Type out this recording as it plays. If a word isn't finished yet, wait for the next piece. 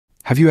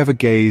Have you ever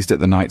gazed at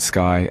the night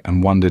sky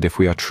and wondered if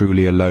we are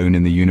truly alone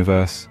in the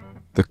universe?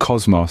 The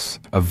cosmos,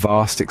 a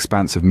vast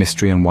expanse of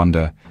mystery and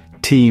wonder,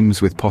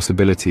 teems with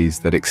possibilities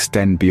that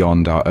extend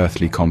beyond our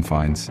earthly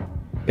confines.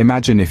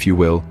 Imagine, if you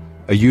will,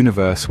 a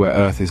universe where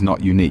Earth is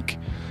not unique,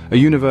 a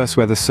universe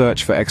where the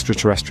search for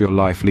extraterrestrial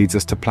life leads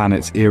us to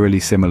planets eerily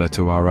similar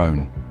to our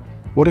own.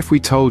 What if we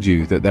told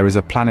you that there is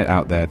a planet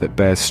out there that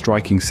bears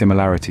striking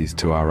similarities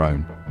to our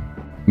own?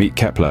 Meet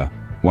Kepler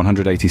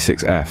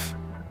 186f,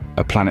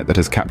 a planet that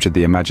has captured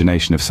the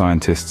imagination of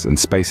scientists and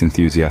space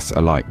enthusiasts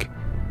alike.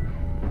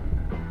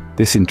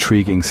 This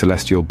intriguing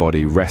celestial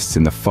body rests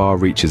in the far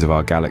reaches of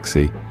our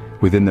galaxy,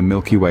 within the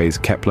Milky Way's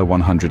Kepler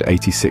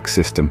 186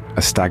 system,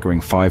 a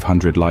staggering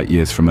 500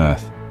 light-years from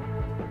Earth.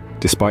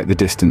 Despite the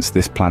distance,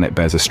 this planet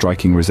bears a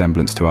striking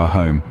resemblance to our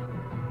home.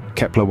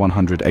 Kepler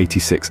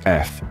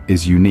 186f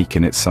is unique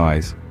in its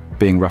size,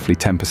 being roughly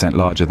 10%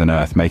 larger than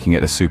Earth, making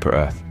it a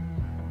super-Earth.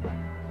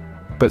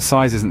 But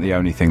size isn't the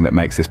only thing that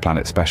makes this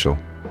planet special.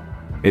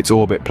 Its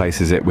orbit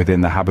places it within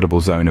the habitable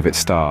zone of its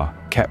star,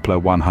 Kepler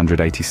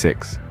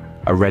 186,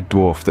 a red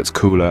dwarf that's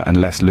cooler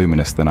and less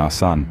luminous than our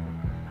Sun.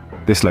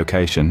 This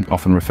location,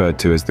 often referred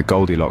to as the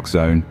Goldilocks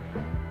zone,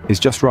 is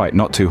just right,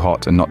 not too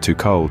hot and not too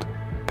cold,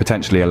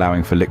 potentially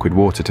allowing for liquid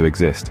water to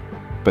exist.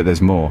 But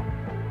there's more.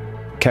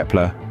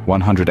 Kepler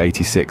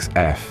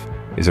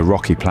 186f is a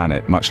rocky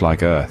planet much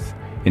like Earth,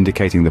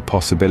 indicating the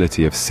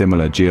possibility of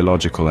similar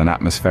geological and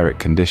atmospheric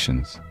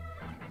conditions.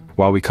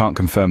 While we can't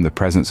confirm the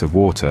presence of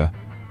water,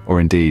 or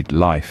indeed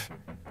life,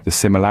 the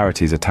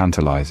similarities are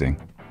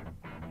tantalizing.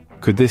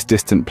 Could this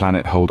distant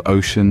planet hold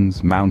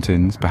oceans,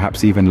 mountains,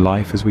 perhaps even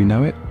life as we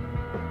know it?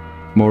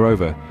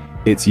 Moreover,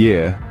 its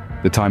year,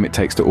 the time it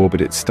takes to orbit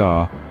its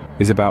star,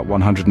 is about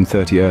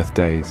 130 Earth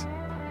days.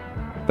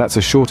 That's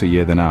a shorter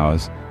year than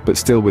ours, but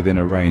still within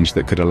a range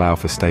that could allow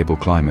for stable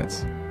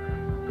climates.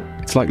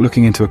 It's like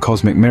looking into a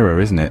cosmic mirror,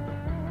 isn't it?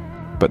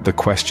 But the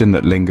question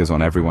that lingers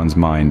on everyone's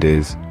mind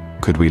is,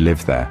 could we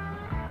live there?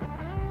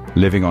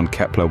 Living on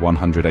Kepler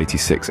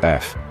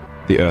 186f,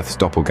 the Earth's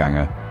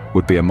doppelganger,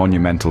 would be a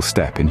monumental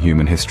step in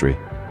human history.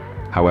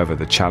 However,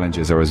 the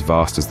challenges are as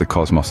vast as the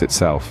cosmos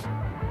itself.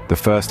 The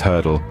first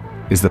hurdle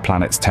is the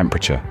planet's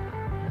temperature.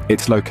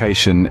 Its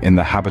location in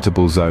the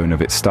habitable zone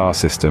of its star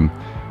system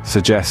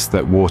suggests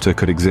that water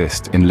could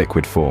exist in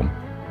liquid form.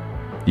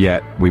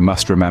 Yet, we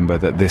must remember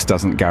that this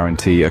doesn't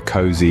guarantee a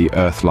cozy,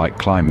 Earth-like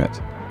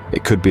climate.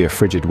 It could be a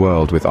frigid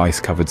world with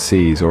ice-covered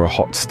seas or a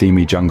hot,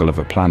 steamy jungle of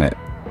a planet.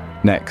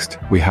 Next,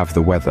 we have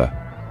the weather.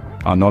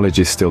 Our knowledge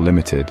is still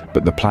limited,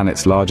 but the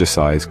planet's larger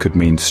size could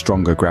mean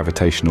stronger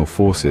gravitational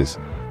forces,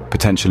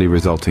 potentially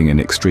resulting in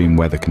extreme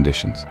weather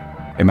conditions.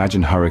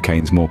 Imagine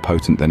hurricanes more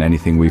potent than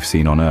anything we've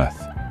seen on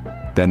Earth.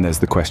 Then there's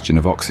the question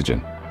of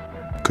oxygen.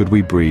 Could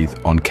we breathe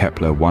on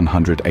Kepler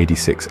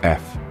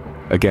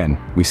 186f? Again,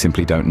 we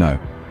simply don't know.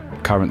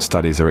 Current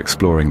studies are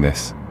exploring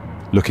this,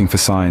 looking for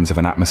signs of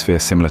an atmosphere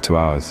similar to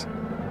ours.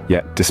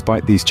 Yet,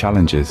 despite these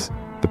challenges,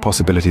 the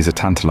possibilities are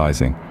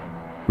tantalizing.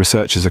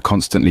 Researchers are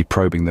constantly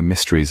probing the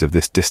mysteries of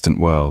this distant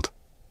world.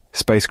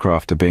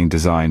 Spacecraft are being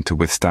designed to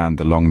withstand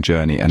the long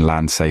journey and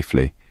land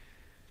safely.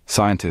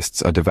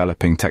 Scientists are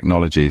developing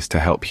technologies to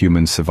help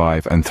humans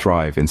survive and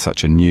thrive in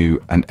such a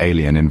new and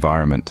alien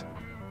environment.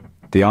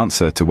 The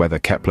answer to whether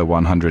Kepler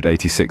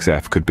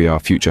 186f could be our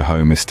future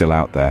home is still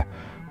out there,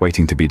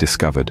 waiting to be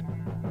discovered.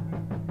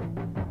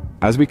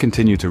 As we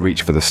continue to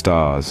reach for the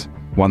stars,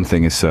 one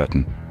thing is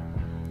certain.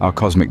 Our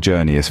cosmic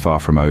journey is far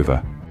from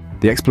over.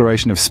 The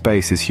exploration of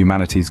space is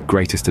humanity's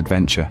greatest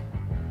adventure.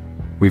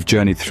 We've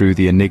journeyed through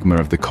the enigma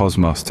of the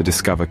cosmos to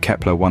discover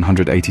Kepler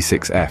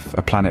 186f,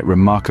 a planet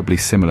remarkably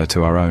similar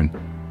to our own.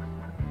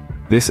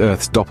 This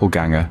Earth's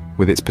doppelganger,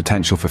 with its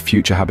potential for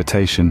future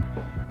habitation,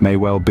 may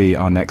well be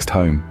our next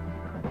home.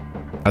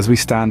 As we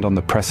stand on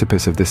the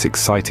precipice of this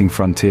exciting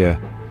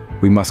frontier,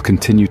 we must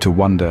continue to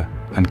wonder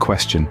and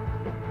question.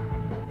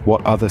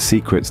 What other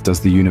secrets does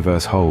the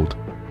universe hold?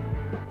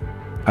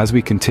 As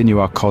we continue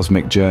our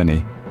cosmic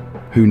journey,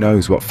 who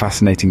knows what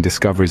fascinating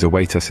discoveries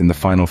await us in the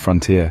final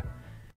frontier?